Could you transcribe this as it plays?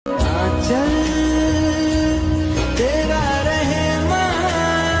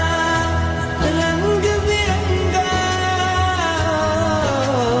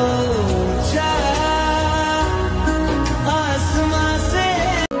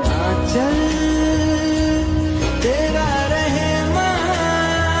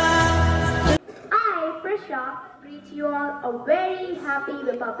all a very happy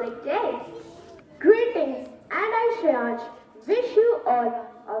Republic Day. Greetings, and I, Shreyans, wish you all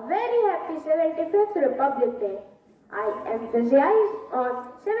a very happy 75th Republic Day. I emphasize on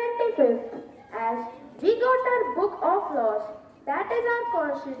 75th as we got our book of laws, that is our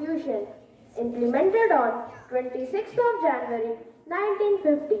constitution, implemented on 26th of January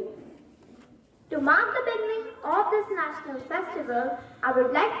 1950. To mark the beginning of this national festival, I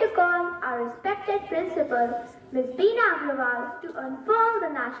would like to call our respected principal, Ms. Beena Agrawal, to unfurl the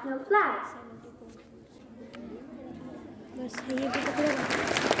national flag.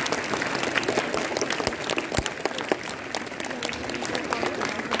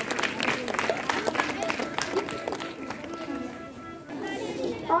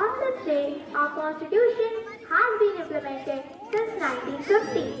 On this day, our constitution has been implemented since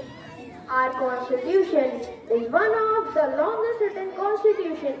 1950. Our constitution is one of the longest written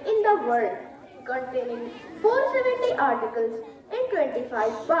constitution in the world, containing 470 articles in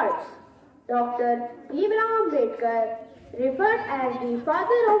 25 parts. Dr. Bhimrao Ambedkar, referred as the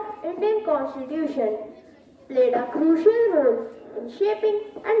father of Indian Constitution, played a crucial role in shaping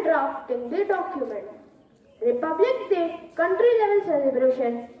and drafting the document. Republic Day country-level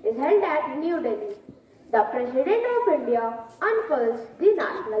celebration is held at New Delhi. The President of India unfurls the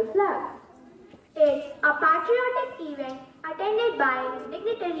national flag. It's a patriotic event attended by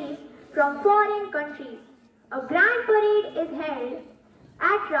dignitaries from foreign countries. A grand parade is held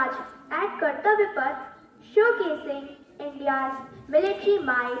at Kartavya Path, showcasing India's military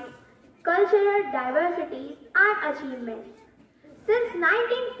might, cultural diversity and achievements. Since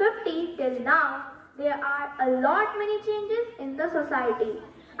 1950 till now, there are a lot many changes in the society,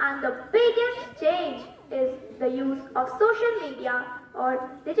 and the biggest change is the use of social media or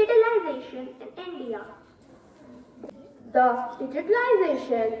digitalization in India. The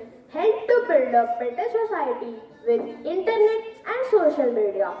digitalization helped to build a better society with internet and social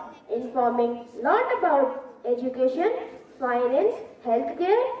media, informing a lot about education, finance,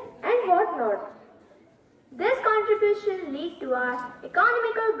 healthcare and whatnot. This contribution leads to our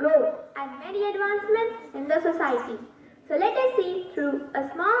economical growth and many advancements in the society. So let us see through a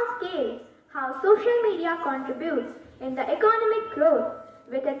small scale how social media contributes in the economic growth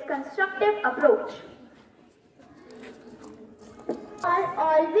with its constructive approach. Are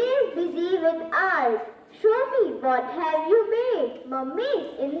always busy with art. Show me what have you made?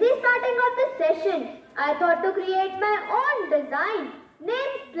 Mummy, in the starting of the session, I thought to create my own design,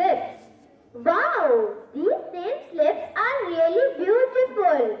 name slips. Wow, these name slips are really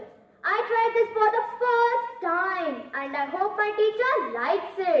beautiful. I tried this for the first time and I hope my teacher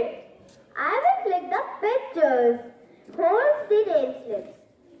likes it. I will click the pictures. Hold the name slips.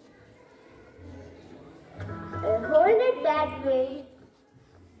 Hold it that way.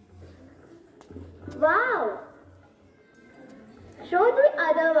 Wow! Show the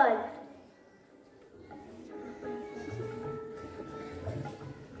other one.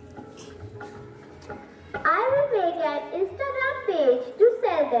 I will make an Instagram page to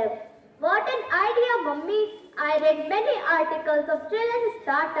sell them. What an idea, Mummy! I read many articles of children's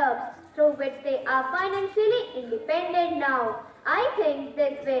startups through which they are financially independent now. I think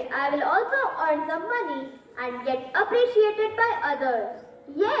this way I will also earn some money and get appreciated by others.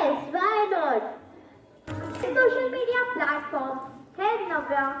 Yes, why not? This social media platform helped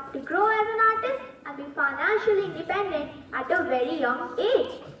Navya to grow as an artist and be financially independent at a very young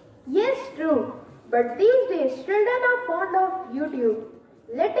age. Yes, true. But these days children are fond of YouTube.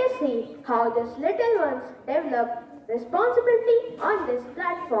 Let us see how these little ones develop responsibility on this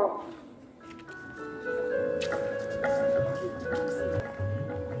platform.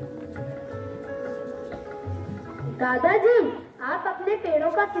 दादाजी, आप अपने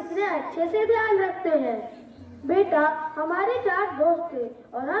पेड़ों का कितने अच्छे से ध्यान रखते हैं। बेटा, हमारे 4 दोस्त थे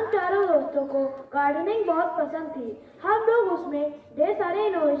और हम चारों दोस्तों को गार्डनिंग बहुत पसंद थी। हम लोग उसमें ढेर सारे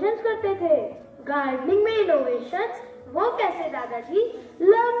इनोवेशंस करते थे। गार्डनिंग में इनोवेशंस? वो कैसे दादाजी?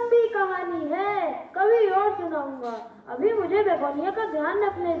 लंबी कहानी है, कभी और सुनाऊंगा। अभी मुझे बेगोनिया का ध्यान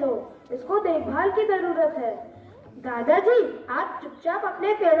रखने दो, इसको देखभाल की जरूरत है। दादाजी, आप चुपचाप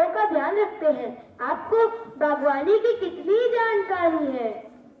अपने पेड़ों का ध्यान रखते हैं, आपको बागवानी की कितनी जानकारी है।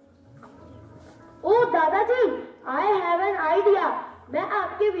 ओह दादाजी, आई हैव एन आइडिया। मैं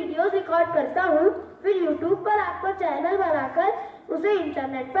आपके वीडियोस रिकॉर्ड करता हूँ, फिर यूट्यूब पर आपका चैनल बनाकर उसे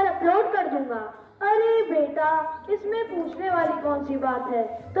इंटरनेट पर अपलोड कर दूंगा। अरे बेटा, इसमें पूछने वाली कौन सी बात है,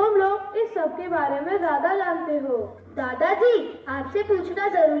 तुम लोग इस सब के बारे में ज्यादा जानते हो। दादाजी, आपसे पूछना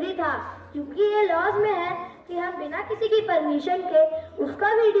जरूरी था, क्योंकि ये लॉज में है कि हम बिना किसी की परमिशन के उसका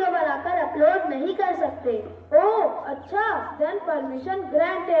वीडियो बनाकर अपलोड नहीं कर सकते। ओह अच्छा, then permission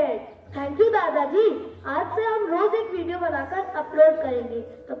granted. Thank you दादाजी। आज से हम रोज एक वीडियो बनाकर अपलोड करेंगे।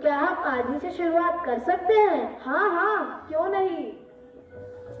 तो क्या हम आज ही से शुरुआत कर सकते हैं? हाँ हाँ, क्यों नहीं।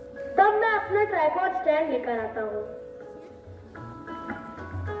 तब मैं अपना ट्राइपॉड स्टैंड लेकर आता हूँ।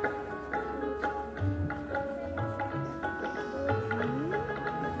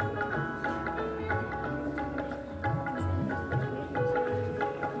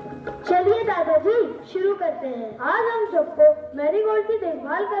 चलिए दादाजी शुरू करते हैं। आज हम सबको मैरीगोल्ड की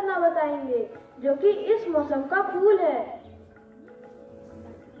देखभाल करना बताएंगे, जो कि इस मौसम का फूल है।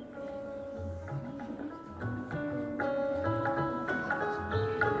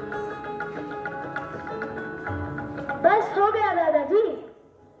 बस हो गया दादाजी।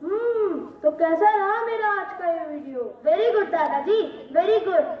 तो कैसा रहा मेरा आज का ये वीडियो? वेरी गुड दादाजी, very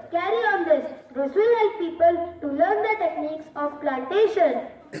good. Carry on this. This will help people to learn the techniques of plantation.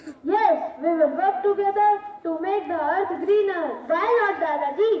 Yes, we will work together to make the earth greener. Why not,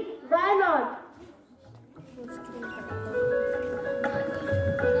 Dadaji? Why not?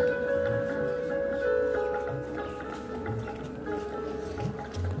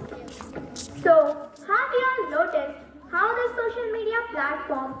 So, have you all noticed how this social media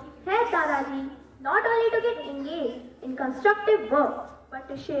platform helps Dadaji not only to get engaged in constructive work, but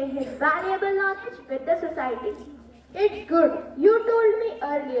to share his valuable knowledge with the society? It's good. You told me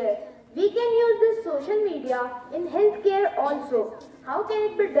earlier. We can use this social media in healthcare also. How can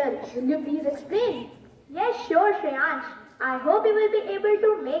it be done? Will you please explain? Yes, sure, Shreyansh. I hope you will be able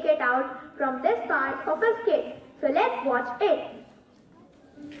to make it out from this part of a skit. So let's watch it.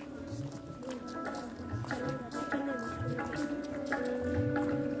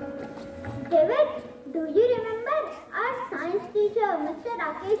 David, do you remember our science teacher, Mr.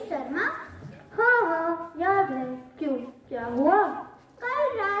 Rakesh Sharma? हाँ, याद है। क्यों, क्या हुआ?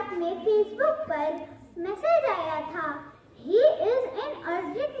 कल रात में Facebook पर मैसेज आया था, He is in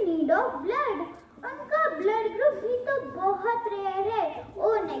urgent need of blood. उनका ब्लड ग्रुप भी तो बहुत रेयर है,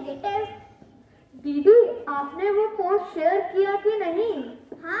 O नेगेटिव। दीदी, आपने वो पोस्ट शेयर किया कि नहीं?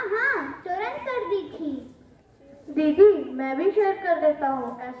 हाँ, तुरंत कर दी थी। दीदी, मैं भी शेयर कर देता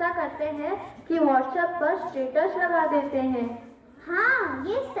हूँ। ऐसा करते हैं कि व्हाट्सएप पर स्टेटस लगा देते हैं। हाँ,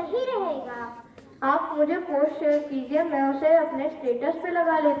 ये सही रहेगा। आप मुझे पोस्ट शेयर कीजिए, मैं उसे अपने स्टेटस पे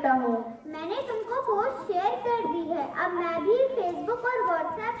लगा लेता हूँ। मैंने तुमको पोस्ट शेयर कर दी है। अब मैं भी फेसबुक और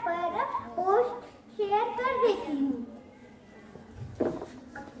व्हाट्सएप पर पोस्ट शेयर कर देती हूँ।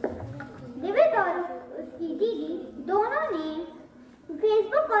 दिवित और उसकी दीदी दोनों ने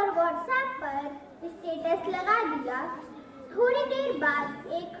फेसबुक और व्हाट्सएप पर स्टेटस लगा दिया। थोड़ी देर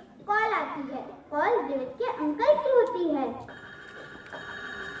बाद एक कॉल आती है। कॉल दिवित के अंकल की होती है।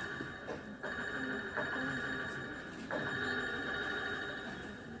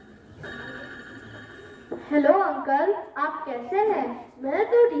 हेलो अंकल, आप कैसे हैं? मैं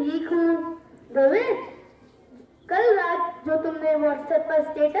तो ठीक हूँ। दिवित, कल रात जो तुमने व्हाट्सएप पर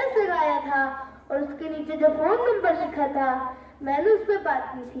स्टेटस लगाया था और उसके नीचे जो फोन नंबर लिखा था, मैंने उस पर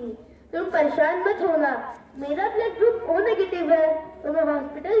बात की थी। तुम परेशान मत होना, मेरा ब्लड ग्रुप O नेगेटिव है, तो मैं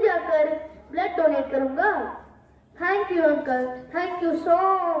हॉस्पिटल जाकर ब्लड डोनेट करूंगा। Thank you uncle, thank you so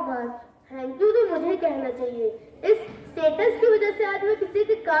much. Thank you तो मुझे कहना चाहिए। इस स्टेटस की वजह से आज मैं किसी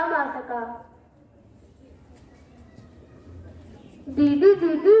के काम आ सका। दीदी।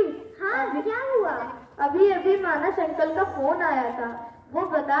 हाँ, क्या हुआ? अभी मानस अंकल का फोन आया था। वो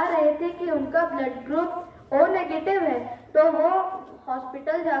बता रहे थे कि उनका ब्लड ग्रुप O नेगेटिव है, तो वो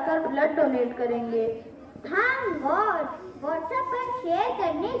हॉस्पिटल जाकर ब्लड डोनेट करेंगे। थैंक गॉड, व्हाट्सएप पर शेयर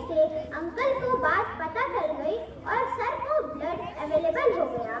करने से अंकल को बात पता चल गई और सर को ब्लड अवेलेबल हो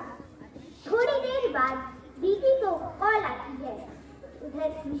गया। थोड़ी देर बाद दीदी को कॉल आती है।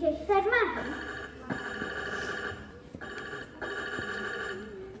 उधर मिसेस शर्मा है।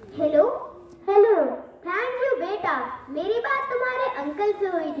 हेलो, थैंक यू बेटा। मेरी बात तुम्हारे अंकल से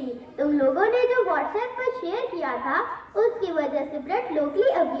हुई थी। तुम लोगों ने जो व्हाट्सएप पर शेयर किया था, उसकी वजह से ब्लड लोकली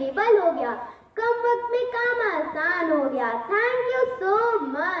अवेलेबल हो गया। कम वक्त में काम आसान हो गया। Thank you so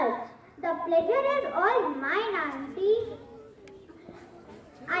much. The pleasure is all mine aunty.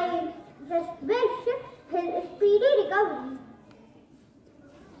 I just wish his speedy recovery.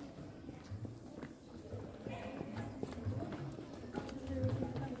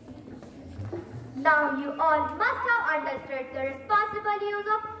 Now you all must have understood the responsible use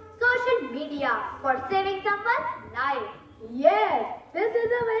of social media for saving someone's life. Yes, this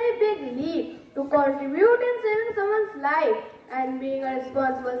is a very big leap to contribute in saving someone's life and being a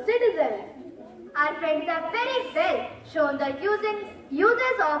responsible citizen. Our friends have very well shown the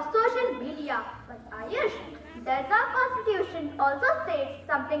uses of social media. But Ayush, Does our constitution also state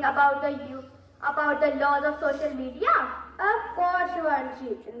something about the laws of social media? Of course,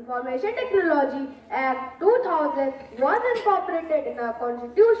 Shivanshi. Information Technology Act 2000 was incorporated in our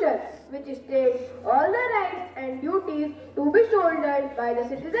constitution, which states all the rights and duties to be shouldered by the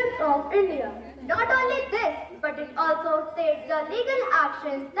citizens of India. Not only this, but it also states the legal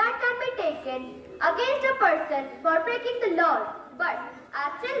actions that can be taken against a person for breaking the laws. But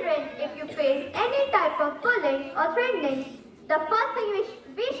as children, if you face any type of bullying or threatening, the first thing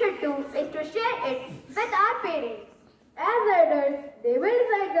we should do is to share it with our parents. As adults, they will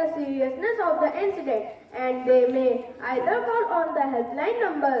decide the seriousness of the incident and they may either call on the helpline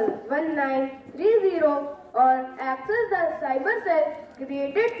number 1930 or access the cyber cell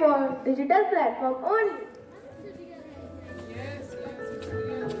created for digital platform only.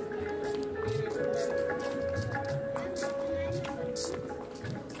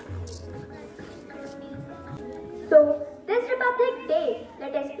 So, this Republic Day,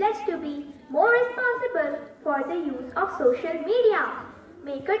 let us pledge to be more responsible for the use of social media.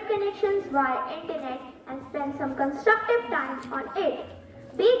 Make good connections via internet and spend some constructive time on it.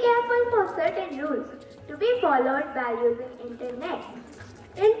 Be careful for certain rules to be followed by using internet.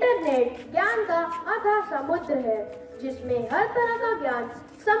 Internet ज्ञान का अथाह समुद्र है जिसमें हर तरह का ज्ञान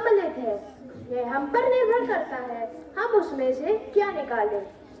सम्मिलित है। यह हम पर निर्भर करता है हम उसमें से क्या निकालें।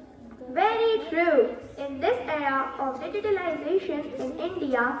 Very true. In this era of digitalization in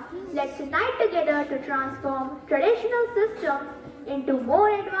India, let's unite together to transform traditional systems into more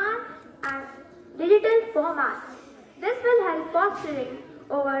advanced and digital formats. This will help fostering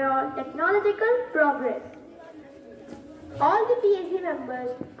overall technological progress. All the PAC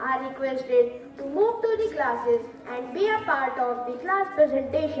members are requested to move to the classes and be a part of the class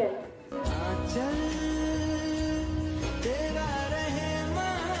presentation.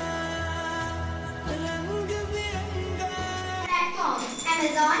 Platforms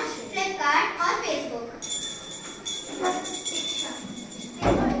Amazon, Flipkart or Facebook.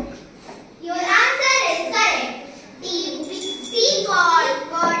 Your answer is correct. Team C got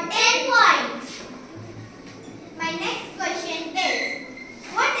 10 points. My next question is,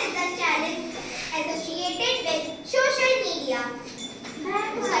 what is the challenge associated with social media?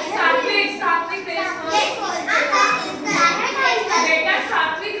 Satvik race first. Yes, answer is correct. Beta,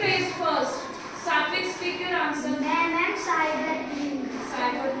 Satvik race first. Satvik, speak your answer. Ma'am,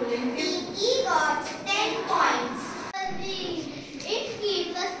 Cyberbullying. E got 10 points. It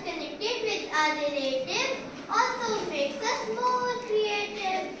keeps us connected with our relatives, also makes us more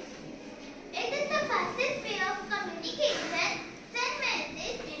creative. It is the fastest way of communication. Send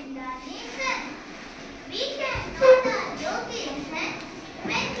message in the nation. We can know the location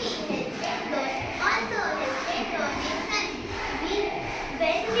when we help it, also help it donation.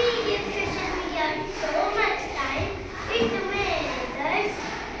 When we give social media so much time, it makes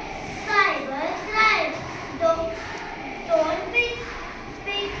cyber crime. Don't pick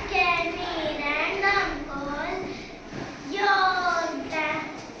any random call. Your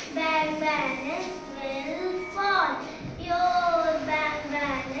bank balance will fall. Your bank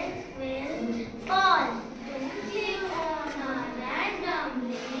balance will fall. Don't click on a random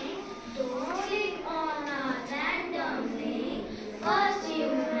link. Don't click on a random link. First you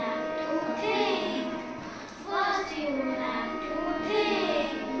have to think. First you have to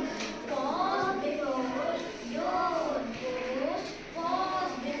think. Pause before your post.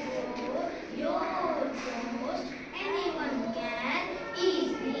 Pause before your post. Anyone can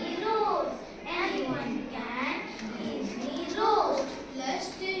easily roast. Anyone can easily roast. Let's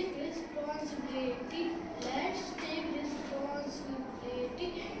take responsibility. Let's take responsibility.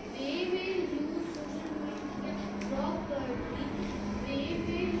 We will use social media properly. We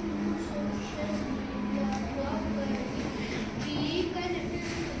will use social media properly. Be connected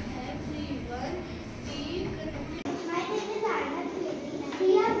with everyone. Be connected. My name is Arna. We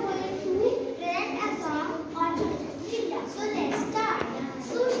are going to present a song on social media. So let's start.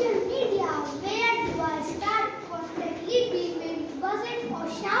 Social media. Where do I start? Constantly beeping, buzzing or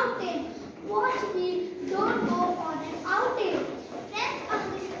shouting. Watch me. Don't go on an outing. Friends on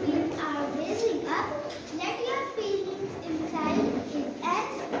the screen are raising up. Let your feelings inside is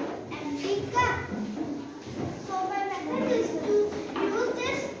and pick up. So my method is to use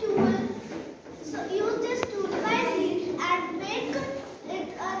this tool. So use this tool wisely and make it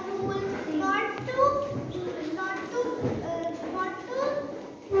a rule not to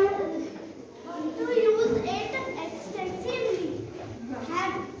use it extensively.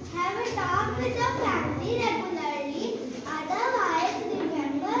 Have a talk with your family regularly. Otherwise,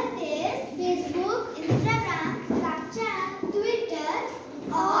 remember this: Facebook, Instagram, Snapchat, Twitter,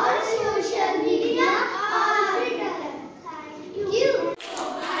 all social media are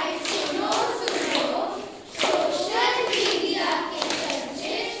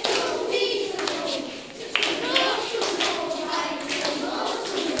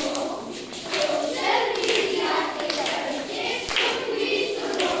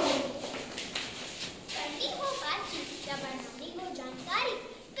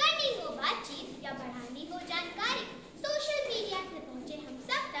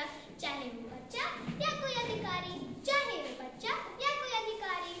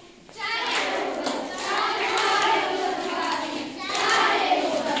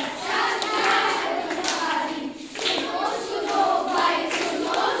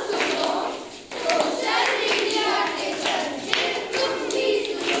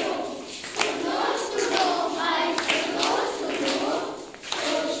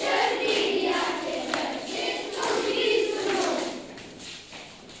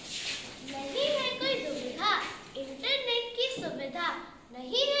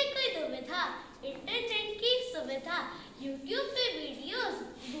नहीं है कोई दुविधा, internet की सुविधा, YouTube पे videos,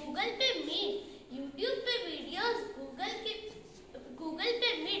 Google पे meet, YouTube पे videos, Google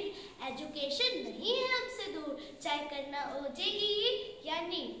पे मीट, एजुकेशन नहीं है हमसे दूर, चाहे करना हो जेईई या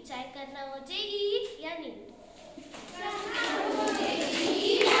नीट, चाहे करना हो जेईई या नीट।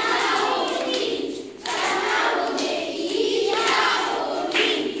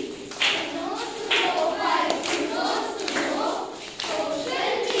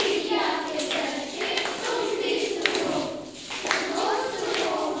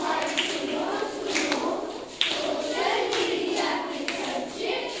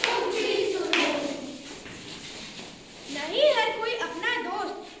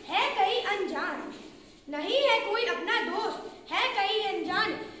 नहीं है कोई अपना दोस्त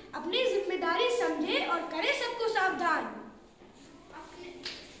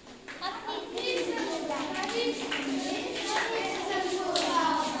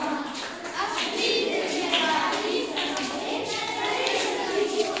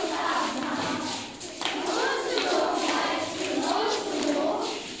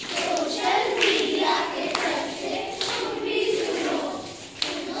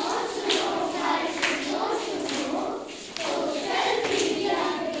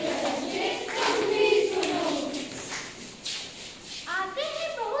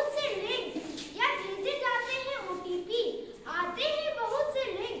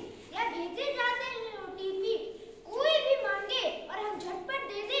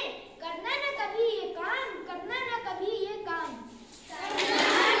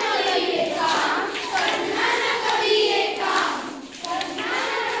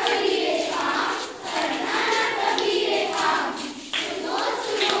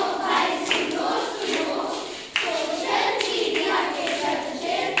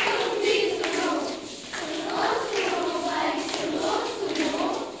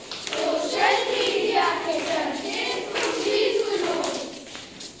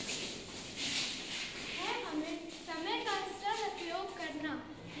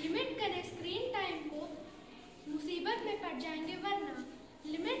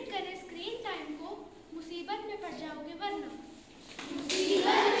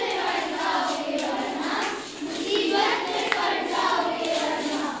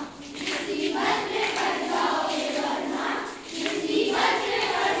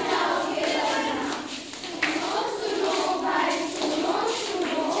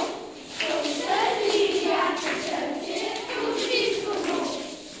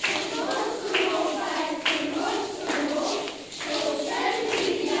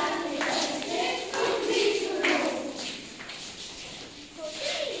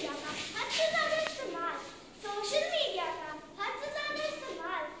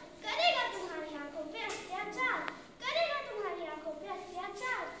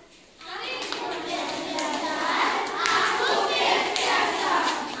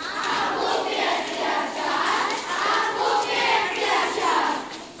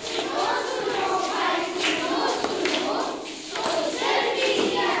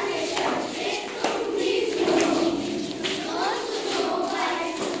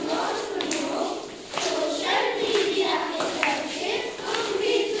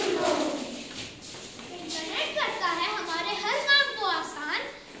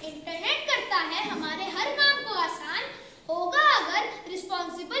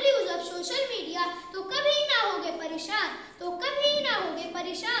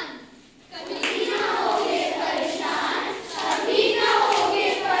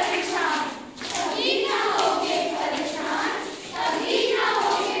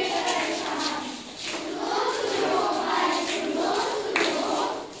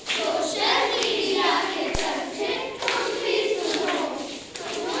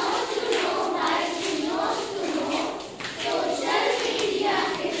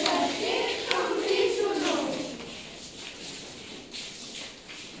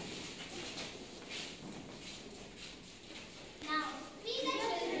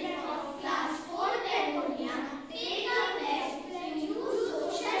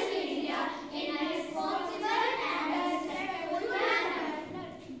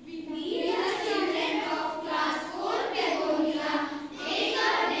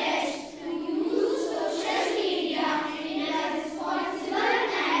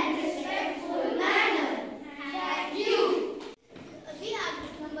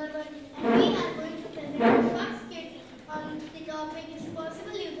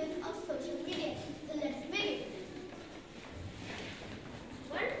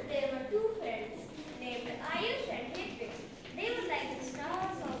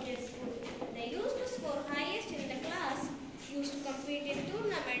participated in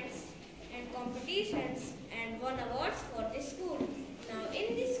tournaments and competitions and won awards for the school. Now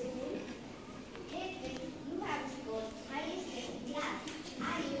in the school, You have scored highest in class.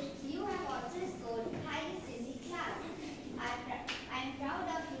 Ayush, you have also scored highest in the class. I am proud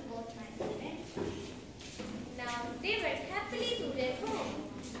of you both, my students. now they went happily to their home.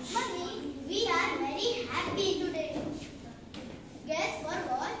 Mummy, we are very happy today. Guess for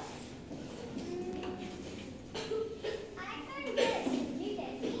what? I can't guess. Can you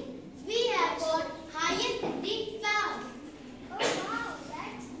tell me? We have got highest in the class. Oh wow,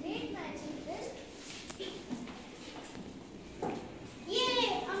 that's great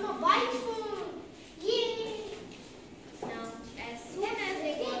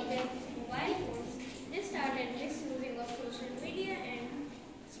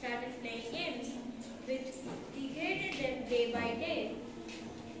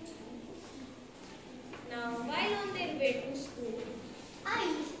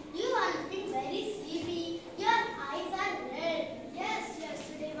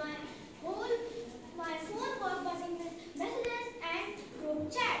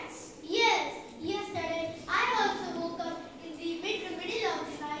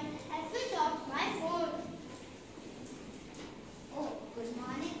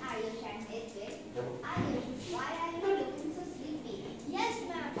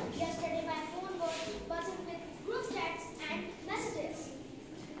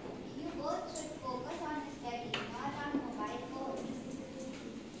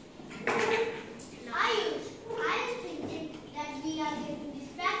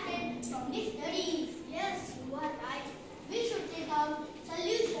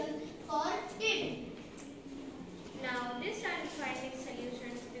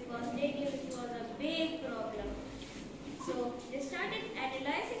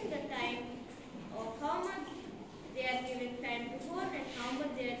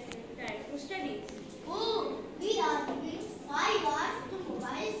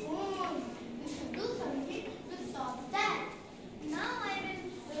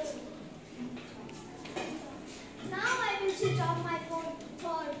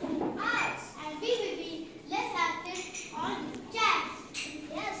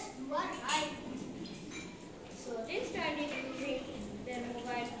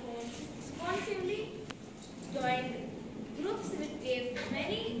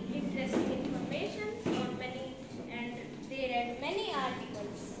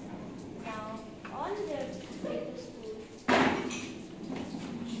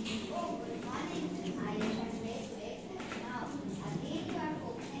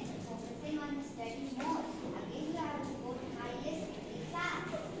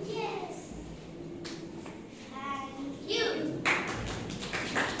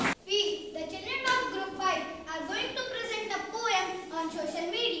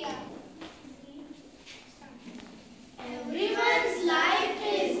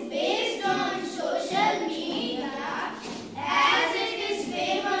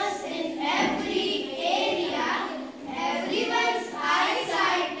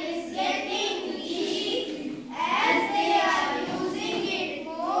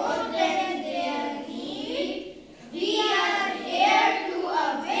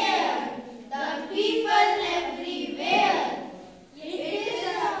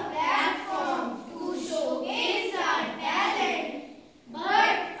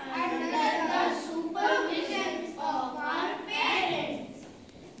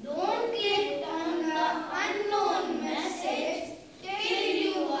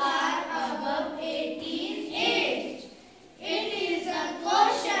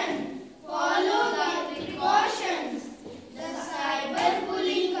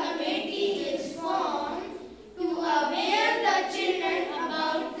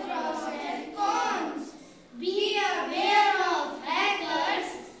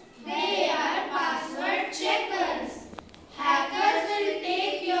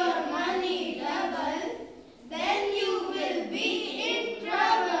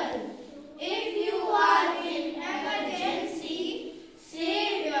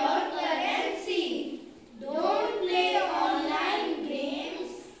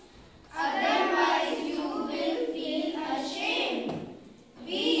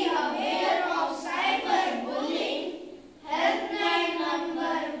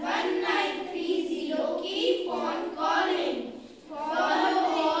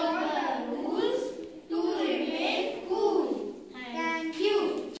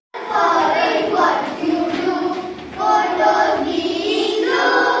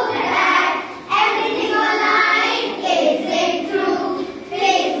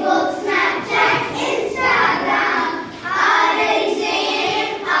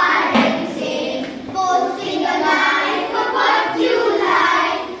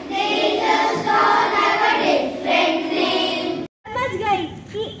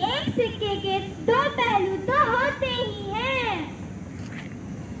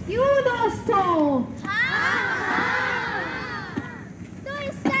क्यों दोस्तों? तो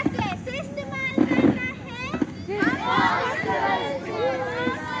इसका कैसे इस्तेमाल करना है?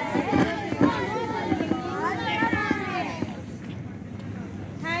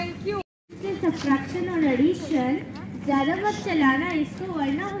 Thank you. Subtraction और addition ज्यादा मत चलाना इसको,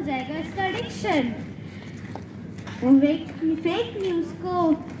 वरना हो जाएगा इसका एडिक्शन।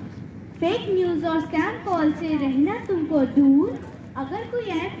 फेक न्यूज और स्कैम कॉल से रहना तुमको दूर। अगर कोई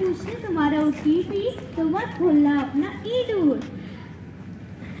ऐप पूछे तुम्हारा ओटीपी तो मत भूलना अपना ई-दूर।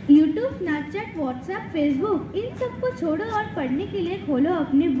 यूट्यूब, स्नैपचैट, व्हाट्सएप, फेसबुक इन सबको छोड़ो और पढ़ने के लिए खोलो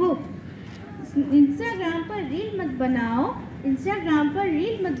अपनी बुक। इंस्टाग्राम पर रील मत बनाओ,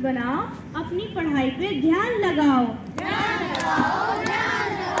 अपनी पढ़ाई पे ध्यान लगाओ।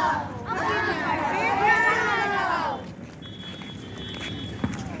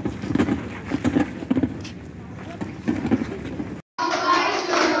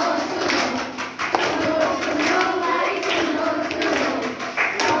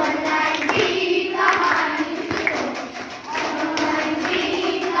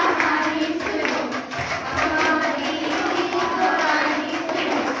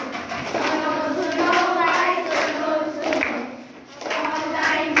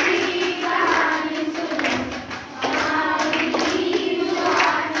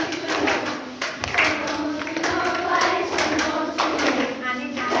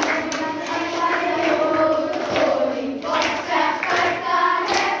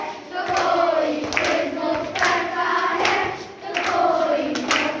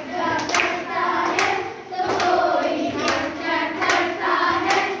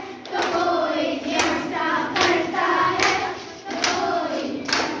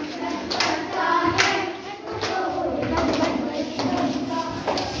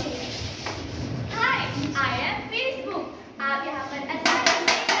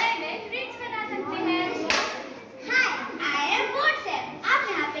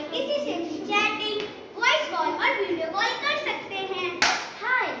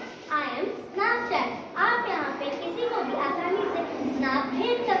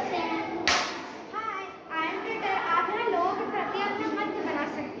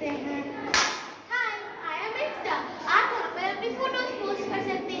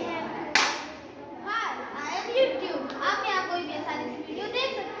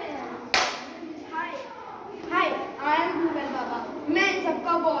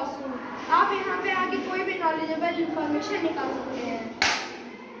 आप यहाँ पे आके कोई भी नॉलेजेबल इंफॉर्मेशन निकाल सकते हैं।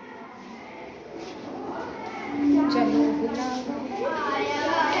 चलो आया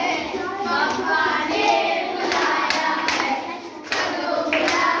है बाबा ने बुलाया है, चलो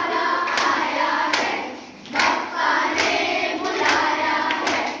बुलावा आया है, बाबा ने बुलाया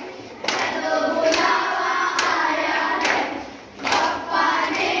है, चलो बुलावा आया है, बाबा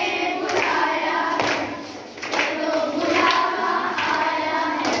ने बुलाया है, चलो बुलावा आया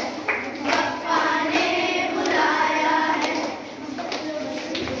है, बाबा ने बुलाया है।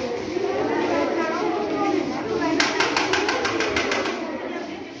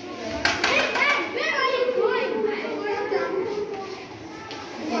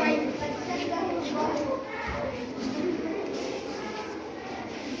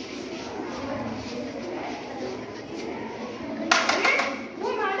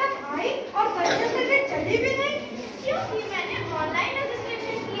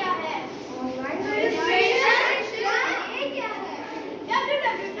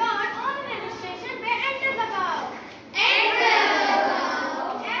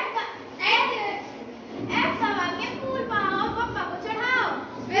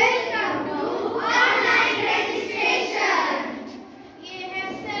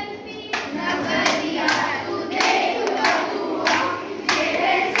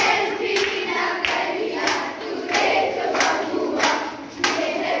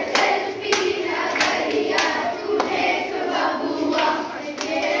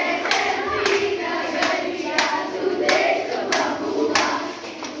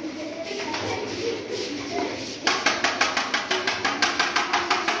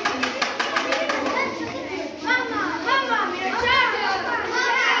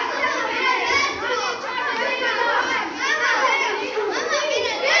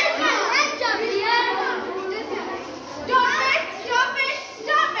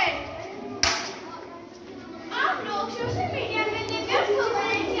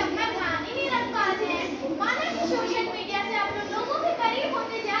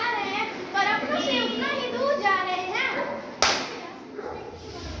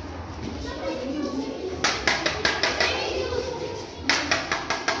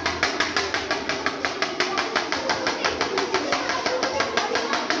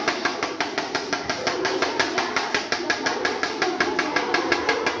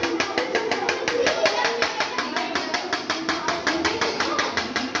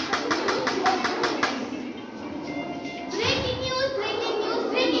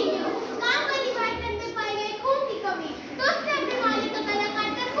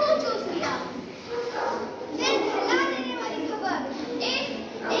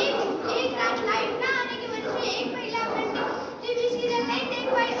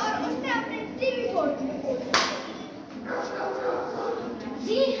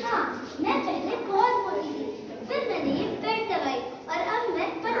 जी हाँ, मैं पहले बहुत मोटी थी, फिर मैंने ये पेट दबाई और अब मैं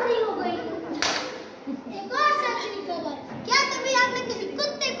पतली हो गई। एक और शैक्षणिक खबर, क्या कभी आपने किसी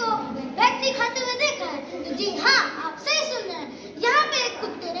कुत्ते को बैटरी खाते हुए देखा है? तो जी हाँ, आप सही सुन रहे हैं, यहाँ पे एक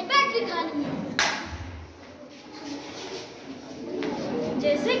कुत्ते ने बैटरी खा ली है।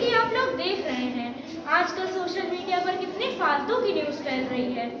 जैसे कि आप लोग देख रहे हैं, आजकल सोशल मीडिया पर कितनी फालतू की न्यूज़ फैल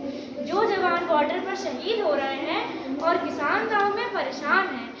रही है। जो जवान बॉर्डर पर शहीद हो रहे हैं और किसान गांव में परेशान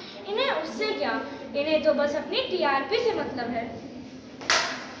हैं, इन्हें उससे क्या, इन्हें तो बस अपनी टीआरपी से मतलब है।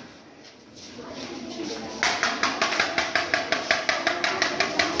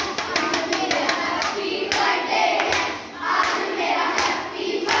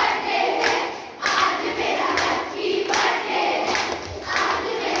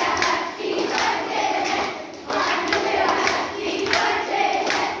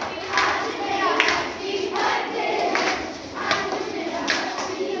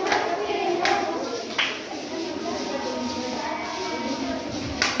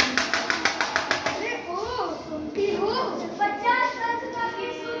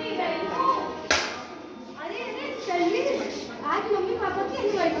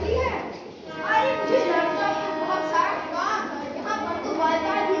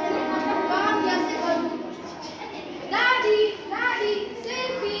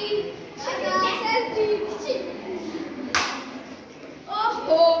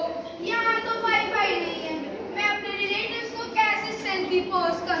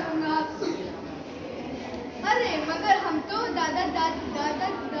 अरे मगर हम तो दादा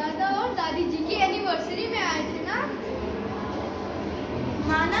और दादी जी की एनिवर्सरी में आए थे ना।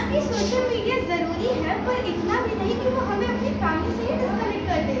 माना कि सोशल मीडिया जरूरी है, पर इतना भी नहीं कि वो हमें अपनी फैमिली से ही डिस्कनेक्ट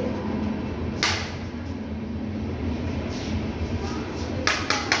कर दे।